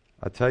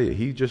 I'll tell you,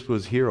 he just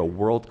was here a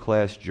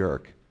world-class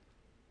jerk,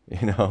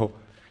 And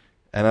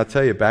I'll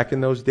tell you, back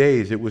in those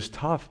days, it was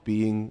tough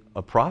being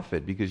a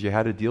prophet because you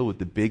had to deal with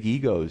the big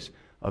egos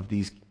of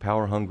these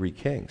power-hungry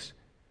kings.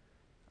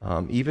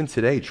 Even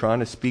today, trying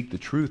to speak the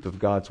truth of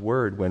God's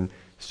word when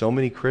so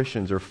many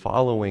Christians are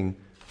following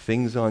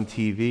things on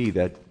TV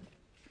that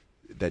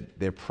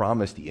they're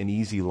promised an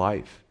easy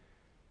life.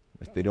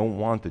 They don't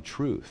want the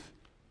truth.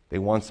 They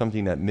want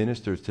something that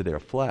ministers to their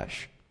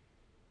flesh.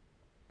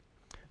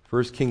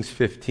 1 Kings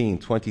 15,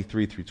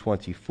 23 through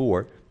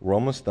 24. We're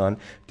almost done.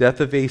 Death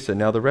of Asa.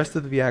 Now the rest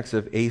of the acts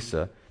of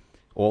Asa,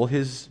 all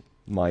his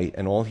might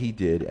and all he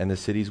did, and the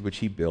cities which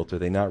he built, are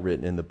they not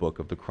written in the book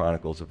of the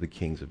Chronicles of the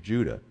kings of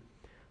Judah?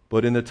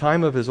 But in the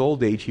time of his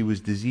old age he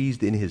was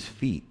diseased in his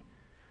feet.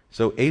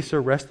 So Asa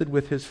rested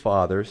with his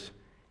fathers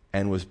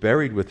and was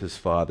buried with his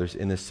fathers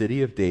in the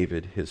city of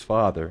David, his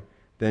father.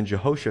 Then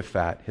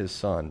Jehoshaphat, his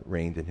son,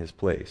 reigned in his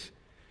place.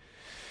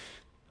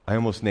 I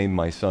almost named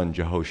my son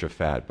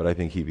Jehoshaphat, but I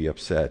think he'd be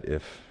upset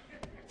if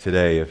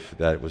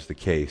that was the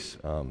case.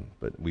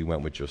 But we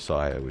went with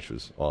Josiah, which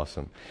was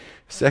awesome.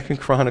 2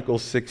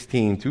 Chronicles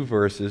 16, 2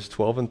 verses,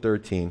 12 and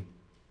 13.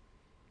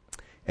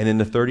 And in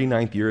the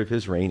 39th year of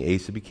his reign,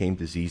 Asa became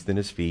diseased in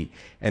his feet,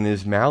 and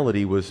his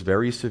malady was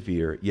very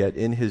severe. Yet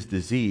in his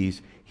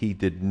disease he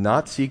did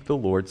not seek the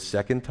Lord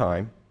second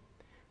time,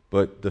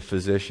 but the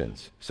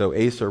physicians. So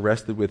Asa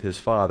rested with his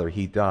father.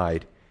 He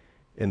died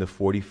in the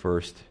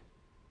 41st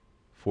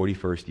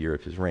year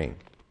of his reign.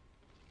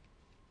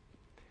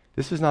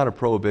 This is not a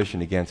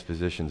prohibition against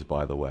physicians,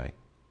 by the way.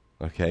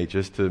 Okay,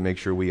 just to make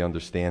sure we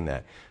understand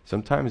that.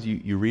 Sometimes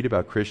you read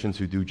about Christians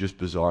who do just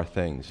bizarre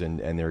things,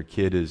 and their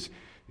kid is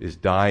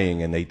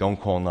dying and they don't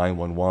call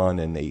 911,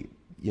 and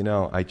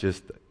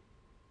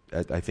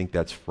I think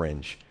that's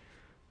fringe.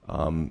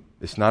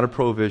 It's not a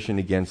prohibition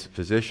against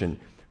physician,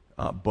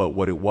 but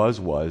what it was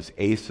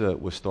Asa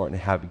was starting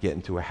to get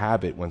into a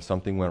habit when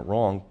something went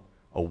wrong,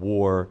 a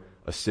war,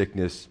 a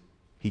sickness.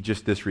 He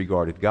just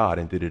disregarded God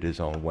and did it his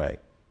own way.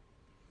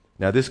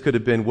 Now this could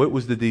have been, what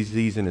was the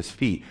disease in his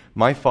feet?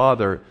 My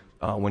father,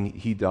 when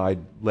he died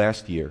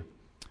last year,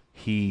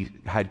 he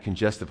had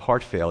congestive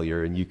heart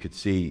failure, and you could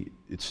see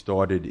it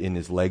started in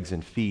his legs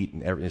and feet,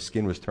 and his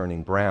skin was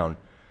turning brown,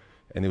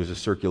 and there was a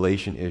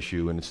circulation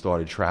issue, and it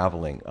started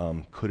traveling.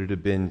 Could it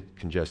have been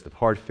congestive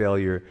heart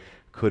failure?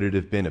 Could it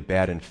have been a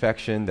bad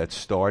infection that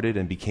started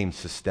and became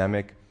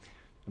systemic?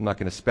 I'm not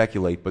going to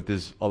speculate, but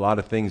there's a lot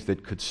of things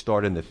that could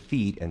start in the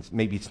feet, and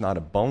maybe it's not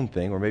a bone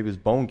thing, or maybe it's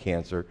bone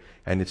cancer,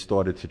 and it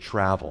started to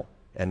travel,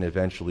 and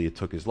eventually it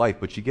took his life.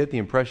 But you get the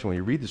impression when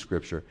you read the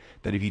scripture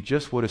that if he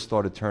just would have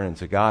started turning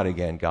to God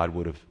again, God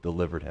would have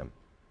delivered him.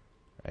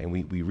 And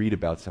we read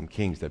about some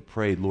kings that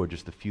prayed, Lord,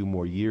 just a few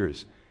more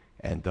years,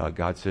 and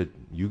God said,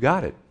 you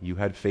got it. You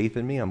had faith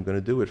in me. I'm going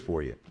to do it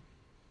for you.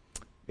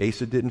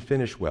 Asa didn't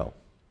finish well.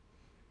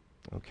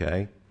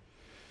 Okay?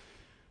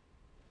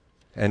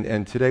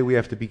 And today we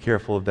have to be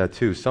careful of that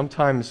too.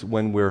 Sometimes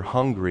when we're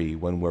hungry,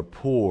 when we're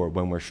poor,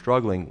 when we're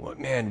struggling, well,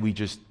 man,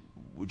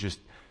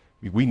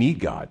 we need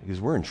God because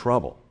we're in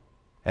trouble.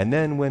 And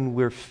then when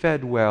we're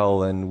fed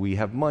well and we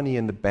have money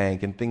in the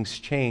bank and things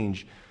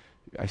change,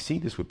 I see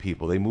this with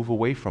people. They move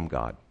away from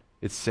God.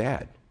 It's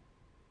sad.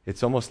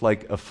 It's almost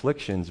like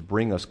afflictions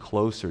bring us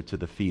closer to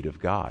the feet of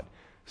God.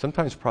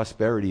 Sometimes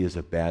prosperity is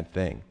a bad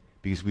thing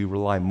because we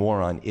rely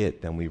more on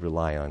it than we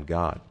rely on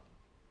God.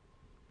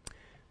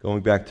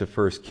 Going back to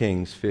 1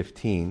 Kings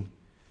 15,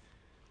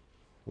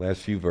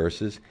 last few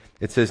verses,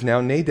 it says,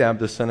 Now Nadab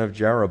the son of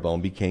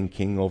Jeroboam became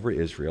king over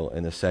Israel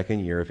in the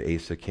 2nd year of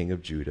Asa king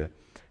of Judah,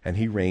 and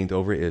he reigned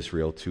over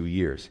Israel 2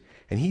 years.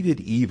 And he did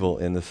evil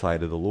in the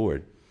sight of the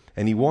Lord.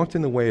 And he walked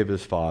in the way of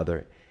his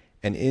father,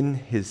 and in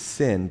his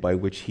sin by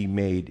which he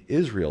made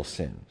Israel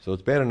sin. So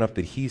it's bad enough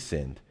that he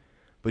sinned,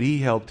 but he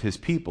helped his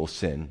people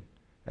sin,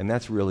 and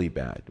that's really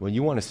bad. When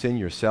you want to sin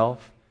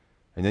yourself,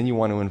 and then you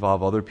want to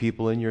involve other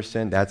people in your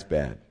sin, that's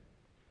bad.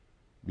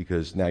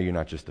 Because now you're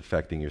not just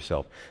affecting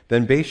yourself.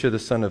 Then Baasha the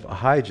son of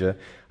Ahijah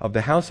of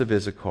the house of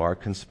Issachar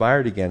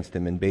conspired against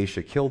him, and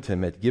Baasha killed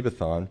him at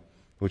Gibbethon,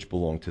 which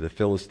belonged to the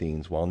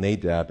Philistines, while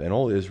Nadab and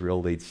all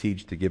Israel laid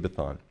siege to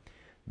Gibbethon.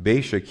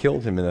 Baasha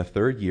killed him in the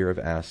 3rd year of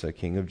Asa,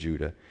 king of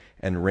Judah,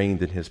 and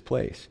reigned in his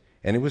place.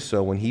 And it was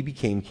so when he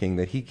became king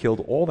that he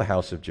killed all the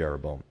house of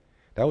Jeroboam.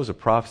 That was a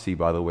prophecy,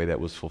 by the way, that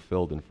was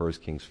fulfilled in 1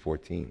 Kings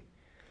 14.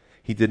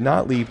 He did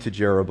not leave to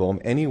Jeroboam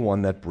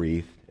anyone that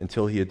breathed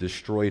until he had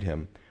destroyed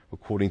him,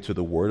 according to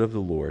the word of the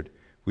Lord,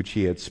 which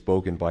he had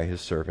spoken by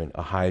his servant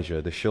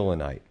Ahijah the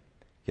Shilonite.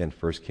 Again,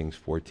 1 Kings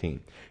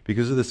 14.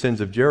 Because of the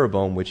sins of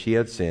Jeroboam, which he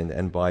had sinned,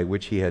 and by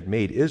which he had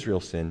made Israel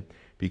sin,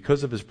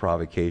 because of his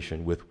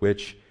provocation with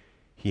which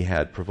he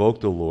had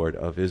provoked the Lord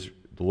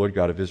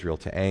God of Israel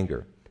to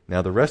anger.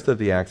 Now the rest of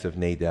the acts of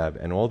Nadab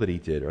and all that he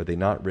did, are they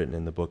not written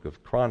in the book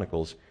of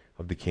Chronicles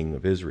of the king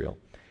of Israel?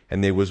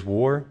 And there was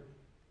war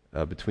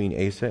between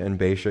Asa and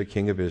Baasha,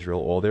 king of Israel,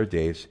 all their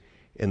days.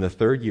 In the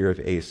 3rd year of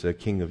Asa,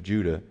 king of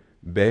Judah,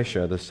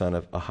 Baasha the son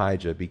of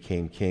Ahijah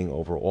became king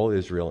over all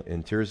Israel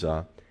in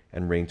Tirzah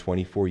and reigned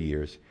 24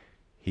 years.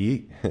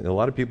 A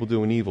lot of people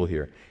doing evil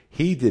here.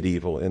 He did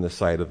evil in the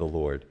sight of the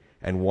Lord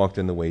and walked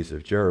in the ways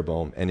of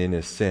Jeroboam and in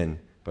his sin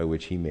by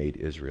which he made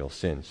Israel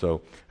sin.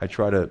 So I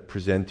try to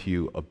present to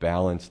you a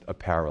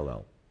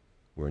parallel.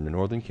 We're in the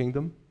northern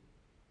kingdom.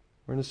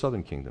 We're in the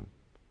southern kingdom.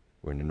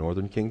 We're in the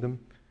northern kingdom.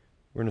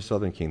 We're in the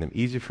southern kingdom.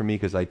 Easy for me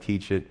because I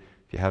teach it.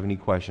 If you have any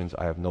questions,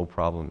 I have no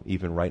problem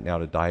even writing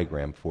out a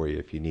diagram for you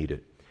if you need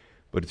it.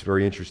 But it's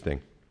very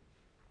interesting.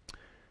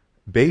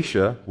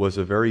 Baasha was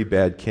a very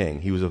bad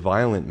king. He was a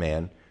violent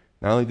man.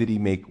 Not only did he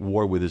make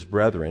war with his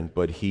brethren,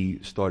 but he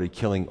started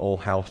killing all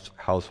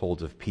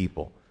households of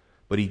people.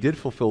 But he did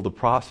fulfill the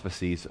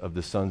prophecies of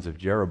the sons of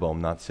Jeroboam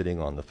not sitting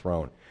on the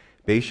throne.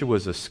 Baasha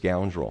was a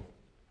scoundrel.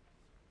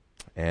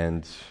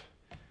 And,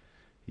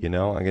 I'm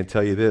going to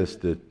tell you this,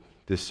 that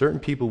there's certain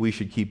people we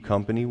should keep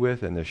company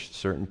with, and there's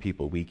certain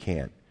people we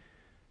can't.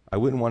 I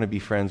wouldn't want to be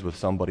friends with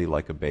somebody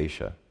like a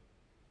Baasha,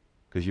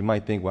 because you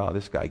might think, wow,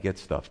 this guy gets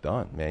stuff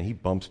done. Man, he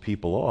bumps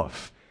people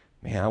off.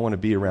 Man, I want to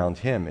be around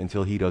him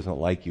until he doesn't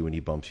like you and he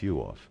bumps you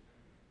off.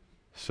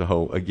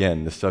 So,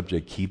 again, the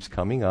subject keeps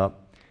coming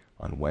up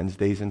on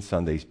Wednesdays and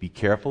Sundays. Be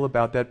careful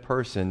about that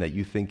person that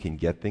you think can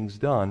get things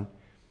done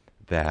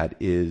that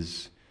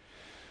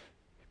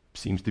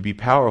seems to be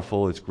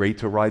powerful. It's great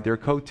to ride their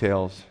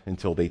coattails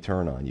until they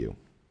turn on you.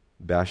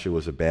 Baasha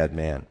was a bad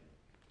man.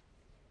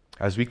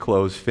 As we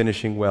close,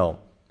 finishing well.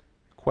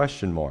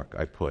 Question mark,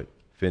 I put.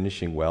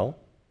 Finishing well?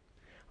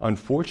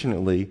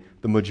 Unfortunately,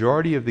 the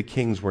majority of the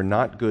kings were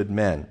not good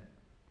men.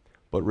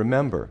 But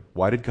remember,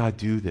 why did God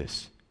do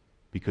this?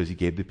 Because he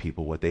gave the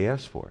people what they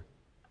asked for.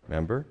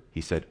 Remember?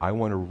 He said, I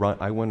want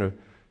to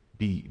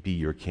be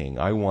your king.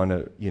 I want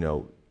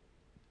to,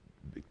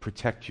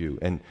 protect you.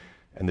 And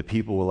the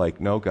people were like,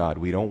 no, God,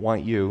 we don't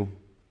want you.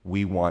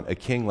 We want a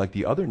king like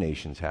the other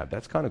nations have.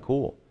 That's kind of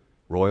cool.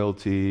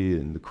 Royalty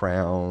and the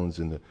crowns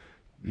and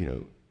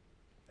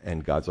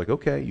and God's like,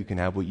 okay, you can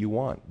have what you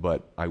want.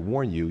 But I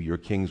warn you, your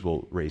kings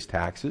will raise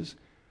taxes.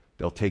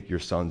 They'll take your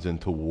sons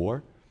into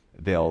war.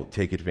 They'll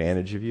take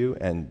advantage of you.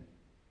 And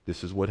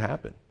this is what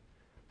happened.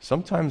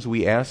 Sometimes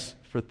we ask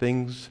for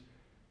things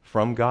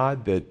from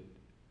God that,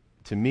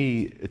 to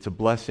me, it's a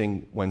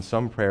blessing when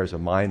some prayers of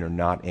mine are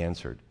not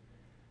answered.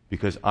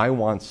 Because I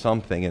want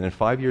something, and then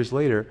 5 years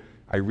later,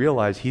 I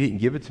realize he didn't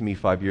give it to me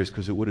 5 years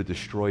because it would have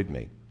destroyed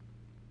me.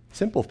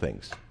 Simple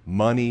things.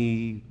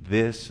 Money,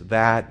 this,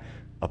 that,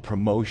 a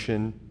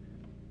promotion,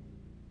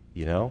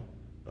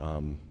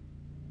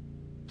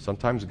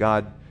 Sometimes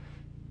God,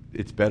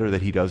 it's better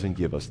that he doesn't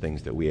give us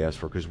things that we ask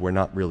for because we're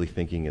not really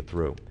thinking it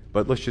through.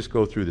 But let's just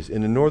go through this.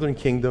 In the northern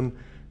kingdom,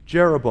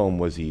 Jeroboam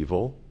was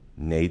evil,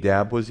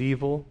 Nadab was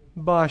evil,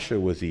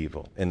 Baasha was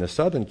evil. In the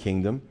southern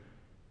kingdom,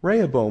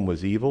 Rehoboam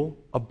was evil,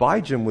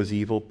 Abijam was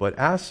evil, but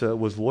Asa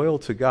was loyal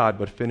to God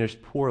but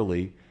finished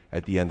poorly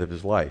at the end of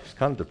his life. It's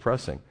kind of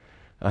depressing.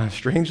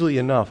 Strangely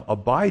enough,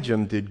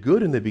 Abijam did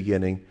good in the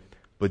beginning,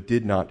 but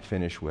did not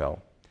finish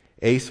well.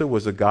 Asa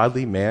was a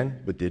godly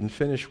man, but didn't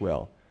finish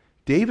well.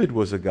 David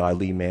was a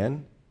godly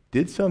man,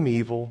 did some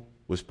evil,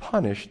 was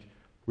punished,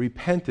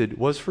 repented,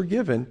 was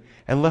forgiven,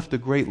 and left a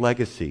great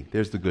legacy.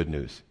 There's the good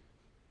news.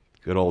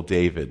 Good old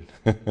David.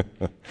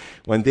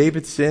 When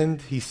David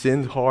sinned, he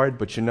sinned hard,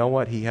 but you know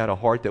what? He had a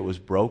heart that was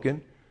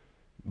broken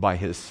by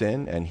his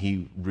sin, and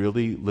he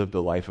really lived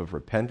a life of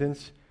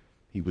repentance.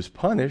 He was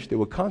punished. There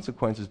were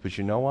consequences, but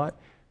you know what?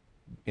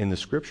 In the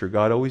scripture,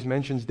 God always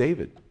mentions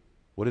David.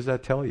 What does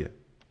that tell you?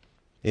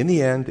 In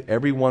the end,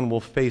 everyone will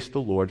face the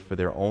Lord for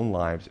their own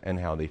lives and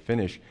how they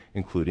finish,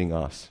 including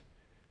us.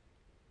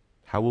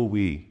 How will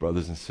we,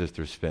 brothers and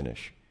sisters,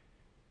 finish?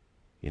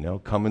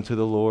 Coming to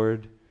the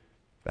Lord,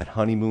 that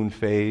honeymoon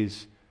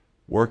phase,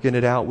 working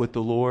it out with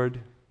the Lord,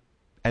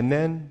 and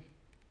then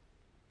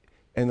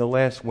in the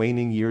last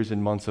waning years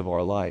and months of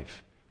our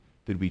life,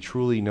 did we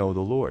truly know the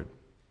Lord?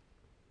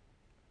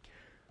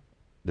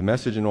 The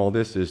message in all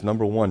this is,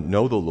 number one,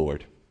 know the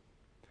Lord.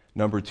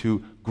 Number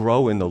two,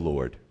 grow in the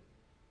Lord.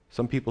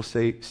 Some people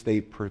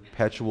stay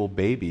perpetual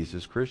babies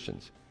as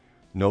Christians.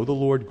 Know the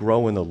Lord,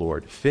 grow in the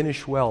Lord.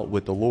 Finish well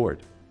with the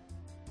Lord.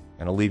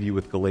 And I'll leave you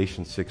with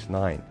Galatians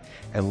 6:9.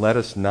 And let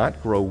us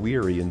not grow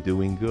weary in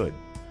doing good,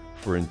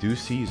 for in due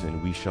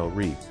season we shall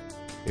reap,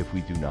 if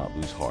we do not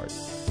lose heart.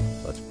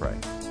 Let's pray.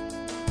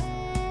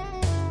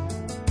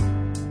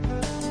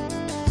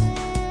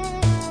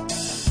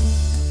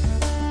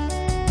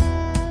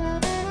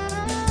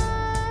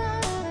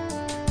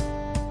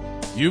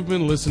 You've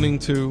been listening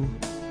to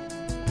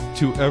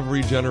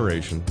Every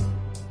Generation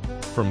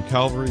from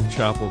Calvary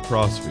Chapel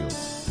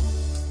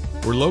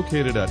Crossfields. We're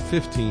located at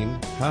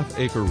 15 Half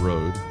Acre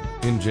Road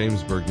in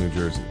Jamesburg, New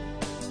Jersey.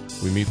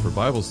 We meet for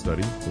Bible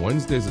study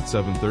Wednesdays at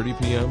 7:30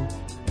 p.m.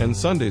 and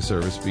Sunday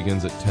service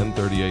begins at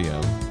 10:30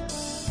 a.m.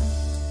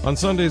 On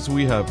Sundays,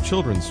 we have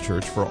children's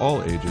church for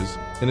all ages,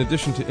 in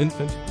addition to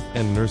infant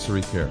and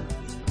nursery care.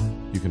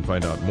 You can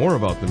find out more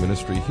about the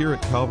ministry here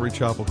at Calvary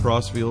Chapel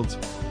Crossfields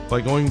by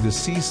going to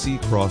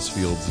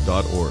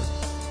cccrossfields.org.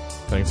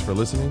 Thanks for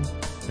listening,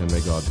 and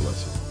may God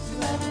bless you.